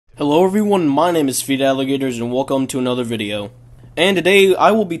Hello everyone, my name is Feed Alligators and welcome to another video. And today I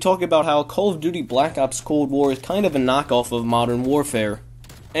will be talking about how Call of Duty Black Ops Cold War is kind of a knockoff of Modern Warfare.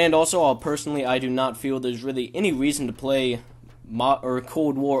 And also, I do not feel there's really any reason to play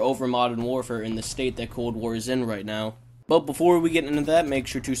Cold War over Modern Warfare in the state that Cold War is in right now. But before we get into that, make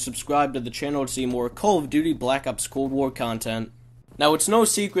sure to subscribe to the channel to see more Call of Duty Black Ops Cold War content. Now, it's no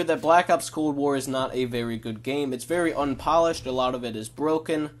secret that Black Ops Cold War is not a very good game. It's very unpolished, a lot of it is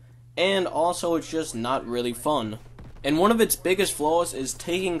broken, and also it's just not really fun. And one of its biggest flaws is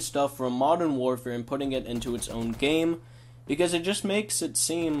taking stuff from Modern Warfare and putting it into its own game, because it just makes it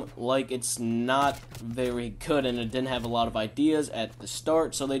seem like it's not very good and it didn't have a lot of ideas at the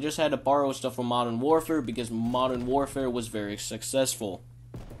start, so they just had to borrow stuff from Modern Warfare because Modern Warfare was very successful.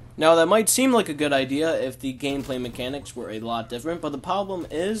 Now, that might seem like a good idea if the gameplay mechanics were a lot different, but the problem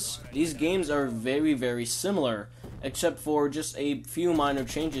is these games are very, very similar, except for just a few minor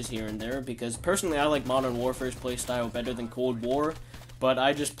changes here and there, because personally I like Modern Warfare's playstyle better than Cold War, but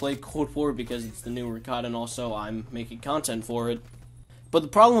I just play Cold War because it's the newer COD and also I'm making content for it. But the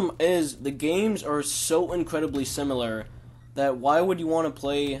problem is the games are so incredibly similar that why would you want to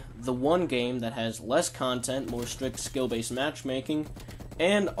play the one game that has less content, more strict skill-based matchmaking,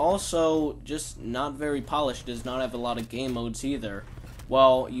 and also just not very polished, does not have a lot of game modes either.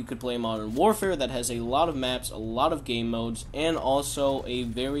 Well, you could play Modern Warfare that has a lot of maps, a lot of game modes, and also a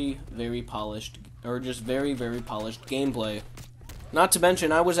very, very polished, or just very, very polished gameplay. Not to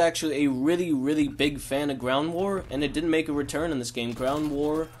mention, I was actually a really, really big fan of Ground War, and it didn't make a return in this game. Ground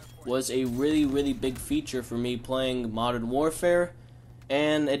War was a really, really big feature for me playing Modern Warfare,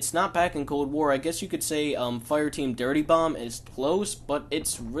 and it's not back in Cold War. I guess you could say Fireteam Dirty Bomb is close, but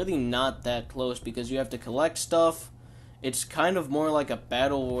it's really not that close because you have to collect stuff. It's kind of more like a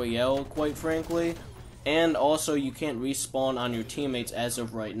battle royale, quite frankly, and also you can't respawn on your teammates as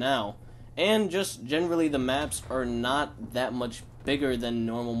of right now. And just generally the maps are not that much bigger than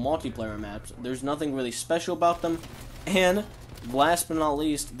normal multiplayer maps. There's nothing really special about them, and last but not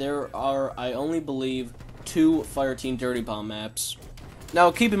least, there are, I only believe, 2 Fireteam Dirty Bomb maps.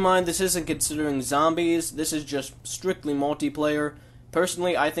 Now, keep in mind, this isn't considering zombies, this is just strictly multiplayer.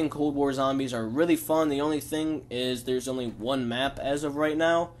 Personally, I think Cold War zombies are really fun. The only thing is there's only one map as of right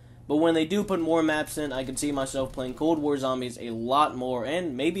now, but when they do put more maps in, I can see myself playing Cold War zombies a lot more,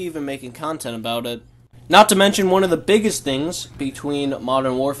 and maybe even making content about it. Not to mention, one of the biggest things between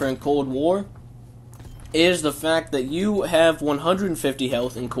Modern Warfare and Cold War is the fact that you have 150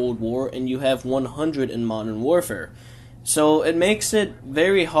 health in Cold War, and you have 100 in Modern Warfare. So it makes it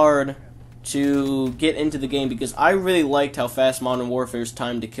very hard to get into the game, because I really liked how fast Modern Warfare's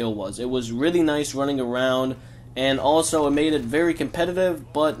time to kill was. It was really nice running around, and also it made it very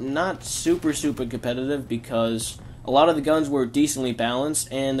competitive, but not super competitive, because a lot of the guns were decently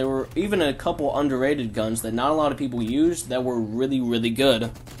balanced, and there were even a couple underrated guns that not a lot of people used that were really good.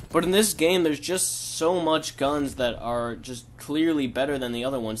 But in this game, there's just so much guns that are just clearly better than the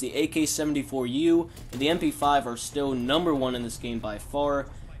other ones. The AK-74U and the MP5 are still #1 in this game by far.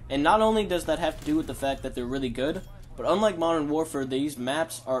 And not only does that have to do with the fact that they're really good, but unlike Modern Warfare, these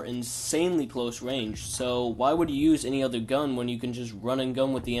maps are insanely close range. So why would you use any other gun when you can just run and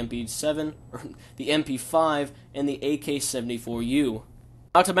gun with the MP7, or the MP5, and the AK-74U?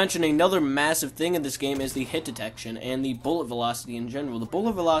 Not to mention, another massive thing in this game is the hit detection and the bullet velocity in general. The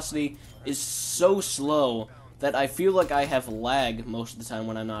bullet velocity is so slow that I feel like I have lag most of the time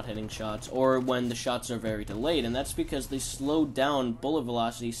when I'm not hitting shots, or when the shots are very delayed, and that's because they slowed down bullet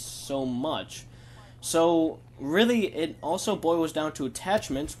velocity so much. So, really, it also boils down to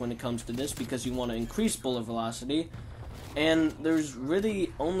attachments when it comes to this, because you want to increase bullet velocity, and there's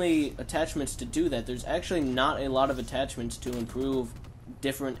really only attachments to do that. There's actually not a lot of attachments to improve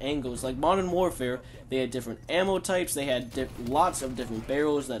different angles. Like Modern Warfare, they had different ammo types, they had lots of different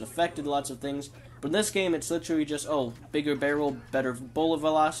barrels that affected lots of things. But in this game, it's literally just, oh, bigger barrel, better bullet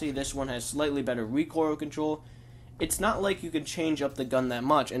velocity, this one has slightly better recoil control. It's not like you can change up the gun that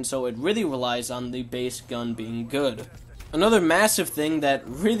much, and so it really relies on the base gun being good. Another massive thing that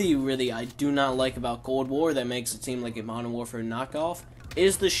really I do not like about Cold War that makes it seem like a Modern Warfare knockoff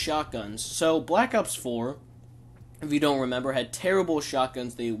is the shotguns. So Black Ops 4, if you don't remember, had terrible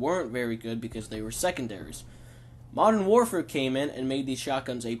shotguns. They weren't very good because they were secondaries. Modern Warfare came in and made these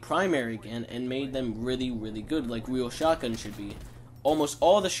shotguns a primary again and made them really good, like real shotguns should be. Almost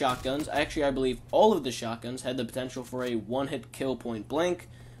all the shotguns, actually I believe all of the shotguns, had the potential for a one-hit kill point blank,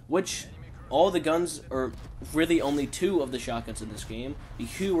 which all the guns, or really only 2 of the shotguns in this game. The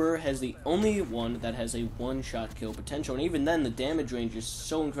Huer has the only one that has a one-shot kill potential, and even then the damage range is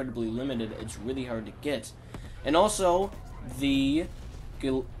so incredibly limited, it's really hard to get. And also, the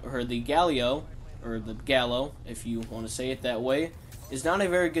Gallo, or the Gallo, if you want to say it that way, is not a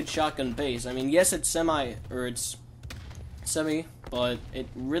very good shotgun base. I mean, yes, it's semi, but it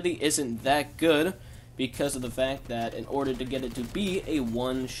really isn't that good because of the fact that in order to get it to be a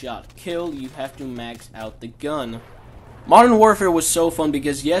one-shot kill, you have to max out the gun. Modern Warfare was so fun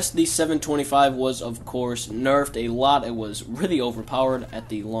because, yes, the 725 was, of course, nerfed a lot. It was really overpowered at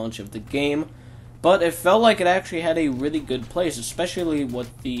the launch of the game, but it felt like it actually had a really good place, especially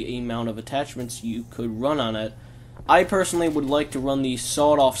with the amount of attachments you could run on it. I personally would like to run the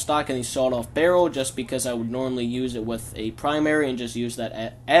sawed-off stock and the sawed-off barrel just because I would normally use it with a primary and just use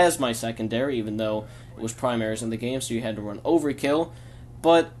that as my secondary, even though it was primaries in the game, so you had to run overkill.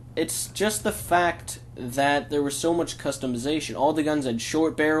 But it's just the fact that there was so much customization. All the guns had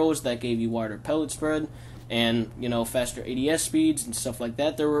short barrels that gave you wider pellet spread and, you know, faster ADS speeds and stuff like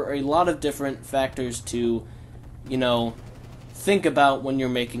that. There were a lot of different factors to, you know, think about when you're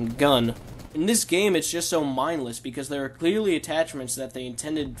making a gun. In this game, it's just so mindless because there are clearly attachments that they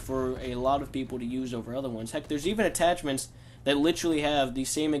intended for a lot of people to use over other ones. Heck, there's even attachments that literally have the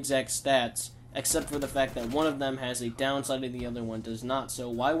same exact stats, except for the fact that one of them has a downside and the other one does not. So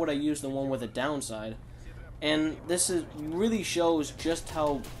why would I use the one with a downside? And really shows just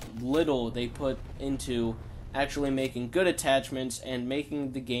how little they put into actually making good attachments and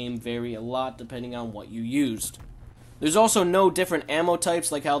making the game vary a lot depending on what you used. There's also no different ammo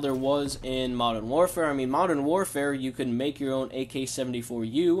types like how there was in Modern Warfare. I mean, Modern Warfare, you could make your own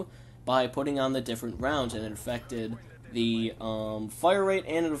AK-74U by putting on the different rounds, and it affected the fire rate,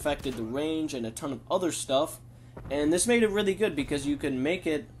 and it affected the range, and a ton of other stuff. And this made it really good because you could make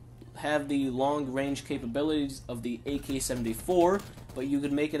it have the long range capabilities of the AK-74, but you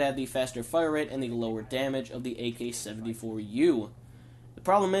could make it have the faster fire rate and the lower damage of the AK-74U. The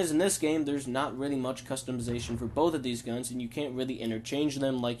problem is, in this game, there's not really much customization for both of these guns, and you can't really interchange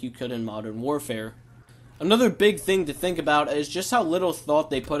them like you could in Modern Warfare. Another big thing to think about is just how little thought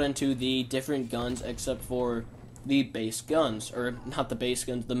they put into the different guns except for the base guns, or not the base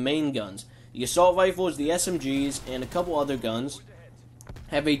guns, the main guns. The assault rifles, the SMGs, and a couple other guns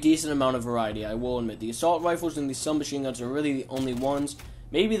have a decent amount of variety, I will admit. The assault rifles and the submachine guns are really the only ones.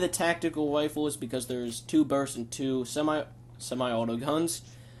 Maybe the tactical rifles, because there's 2 burst and 2 semi-auto guns.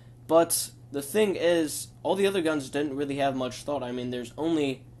 But the thing is, all the other guns didn't really have much thought. I mean, there's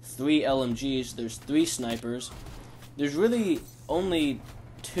only 3 LMGs, there's 3 snipers. There's really only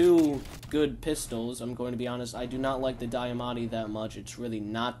 2 good pistols. I'm going to be honest, I do not like the Diamante that much. It's really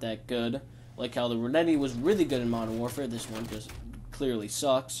not that good. Like how the Renetti was really good in Modern Warfare, this one just clearly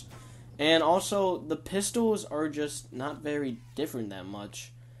sucks. And also, the pistols are just not very different that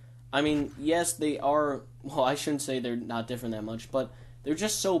much. I mean, yes, they are, well, I shouldn't say they're not different that much, but they're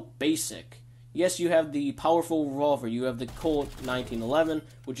just so basic. Yes, you have the powerful revolver, you have the Colt 1911,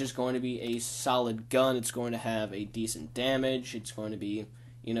 which is going to be a solid gun, it's going to have a decent damage, it's going to be,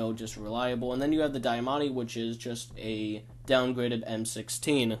 you know, just reliable, and then you have the Diamante, which is just a downgraded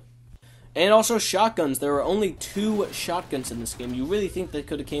M16. And also shotguns, there are only 2 shotguns in this game. You really think they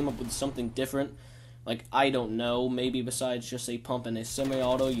could have came up with something different? Like, I don't know, maybe besides just a pump and a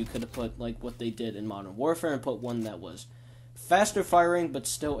semi-auto, you could have put, like, what they did in Modern Warfare and put one that was faster firing, but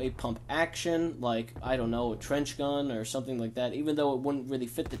still a pump action, like, I don't know, a trench gun or something like that. Even though it wouldn't really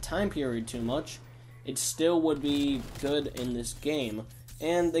fit the time period too much, it still would be good in this game.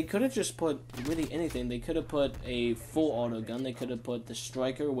 And they could have just put really anything. They could have put a full auto gun, they could have put the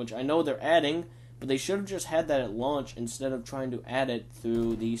striker, which I know they're adding, but they should have just had that at launch instead of trying to add it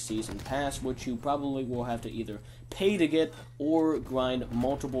through the Season Pass, which you probably will have to either pay to get or grind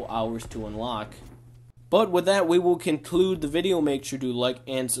multiple hours to unlock. But with that, we will conclude the video. Make sure to like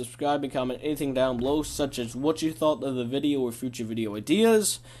and subscribe and comment anything down below, such as what you thought of the video or future video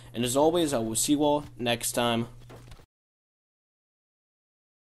ideas. And as always, I will see you all next time.